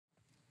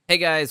Hey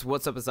guys,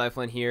 what's up? It's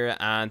Eidolon here,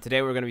 and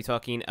today we're going to be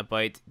talking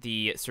about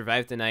the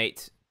Survive the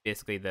Night,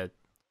 basically the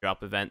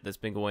drop event that's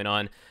been going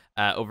on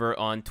over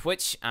on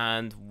Twitch,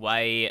 and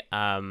why,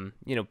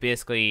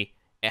 basically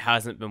it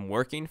hasn't been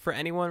working for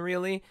anyone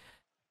really.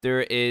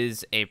 There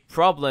is a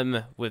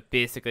problem with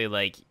basically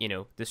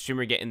the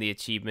streamer getting the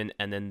achievement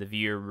and then the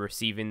viewer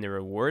receiving the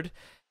reward.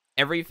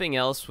 Everything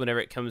else, whenever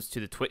it comes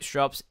to the Twitch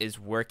drops, is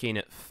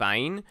working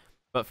fine.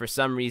 But for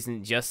some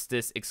reason, just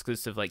this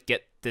exclusive,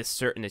 get this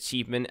certain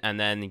achievement and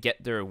then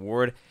get the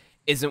reward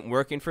isn't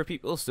working for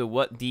people. So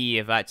what DE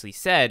have actually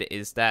said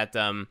is that,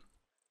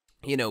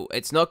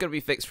 it's not going to be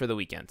fixed for the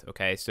weekend,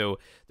 okay? So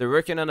they're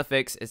working on a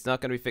fix. It's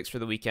not going to be fixed for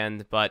the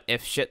weekend. But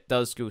if shit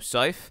does go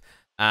south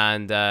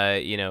and,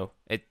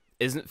 it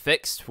isn't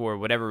fixed for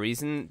whatever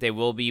reason, they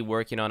will be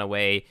working on a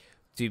way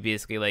to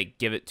basically,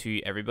 give it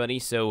to everybody.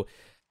 So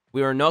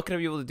we are not going to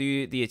be able to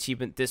do the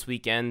achievement this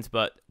weekend,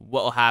 but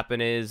what will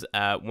happen is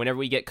whenever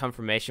we get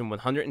confirmation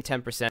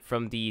 110%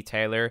 from the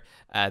Taylor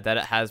that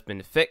it has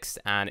been fixed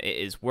and it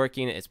is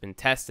working, it's been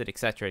tested,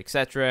 etc.,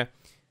 etc.,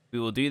 we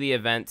will do the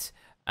event,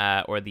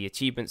 or the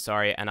achievement,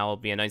 sorry, and I'll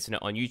be announcing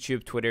it on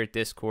YouTube, Twitter,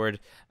 Discord,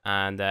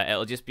 and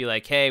it'll just be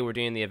like, hey, we're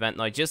doing the event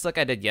now, just like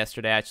I did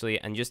yesterday, actually,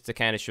 and just to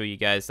kind of show you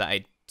guys that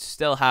I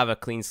still have a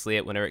clean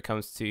slate whenever it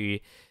comes to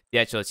the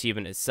actual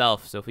achievement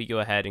itself. So if we go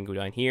ahead and go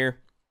down here,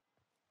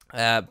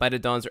 by the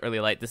dawn's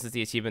early light, this is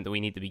the achievement that we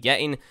need to be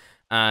getting,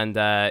 and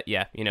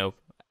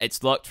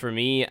it's locked for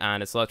me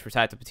and it's locked for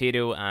Tato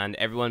Potato, and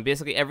everyone,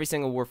 basically every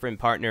single Warframe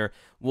partner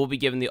will be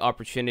given the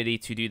opportunity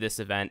to do this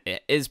event.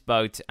 It is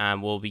bugged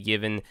and will be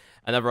given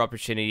another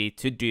opportunity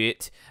to do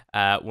it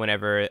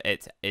whenever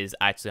it is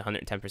actually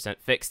 110%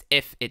 fixed,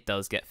 if it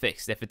does get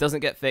fixed. If it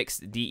doesn't get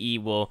fixed, DE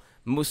will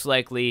most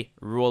likely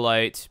roll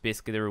out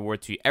basically the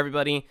reward to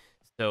everybody,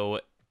 so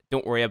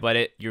don't worry about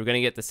it. You're going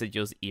to get the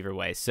sigils either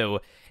way.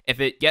 So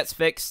if it gets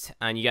fixed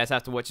and you guys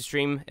have to watch a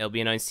stream, it'll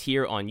be announced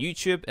here on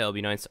YouTube. It'll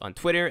be announced on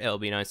Twitter. It'll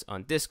be announced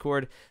on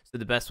Discord. So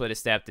the best way to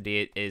stay up to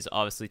date is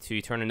obviously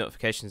to turn on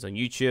notifications on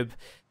YouTube.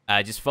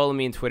 Just follow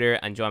me on Twitter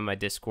and join my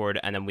Discord,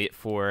 and then wait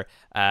for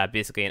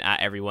basically an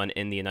 @everyone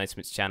in the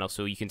announcements channel,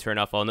 so you can turn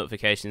off all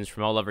notifications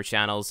from all other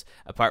channels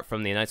apart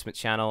from the announcement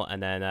channel,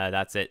 and then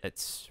that's it.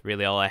 That's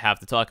really all I have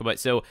to talk about.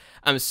 So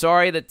I'm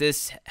sorry that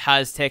this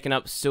has taken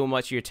up so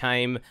much of your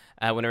time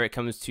whenever it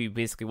comes to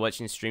basically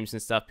watching streams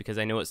and stuff, because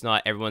I know it's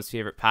not everyone's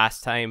favorite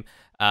pastime.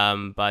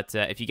 But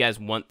if you guys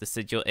want the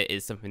sigil, it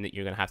is something that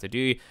you're gonna have to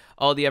do.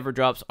 All the other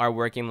drops are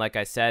working, like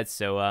I said,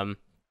 so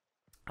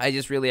I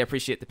just really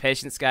appreciate the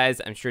patience, guys.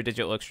 I'm sure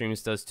Digital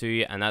Extremes does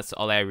too, and that's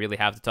all I really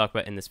have to talk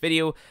about in this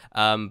video.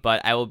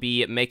 But I will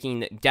be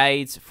making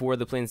guides for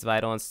the Plains of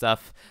Eidolon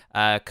stuff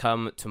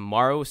come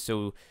tomorrow.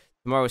 So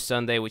tomorrow is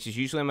Sunday, which is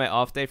usually my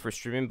off day for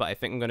streaming, but I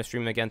think I'm going to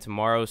stream again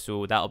tomorrow,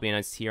 so that'll be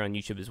announced here on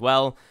YouTube as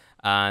well.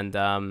 And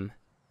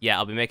yeah,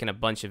 I'll be making a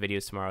bunch of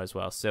videos tomorrow as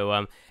well.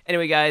 So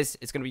anyway, guys,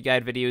 it's going to be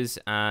guide videos,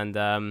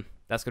 and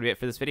that's going to be it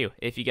for this video.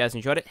 If you guys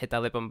enjoyed it, hit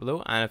that like button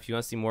below, and if you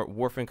want to see more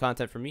Warframe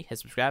content from me, hit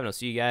subscribe, and I'll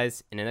see you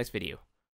guys in the next video.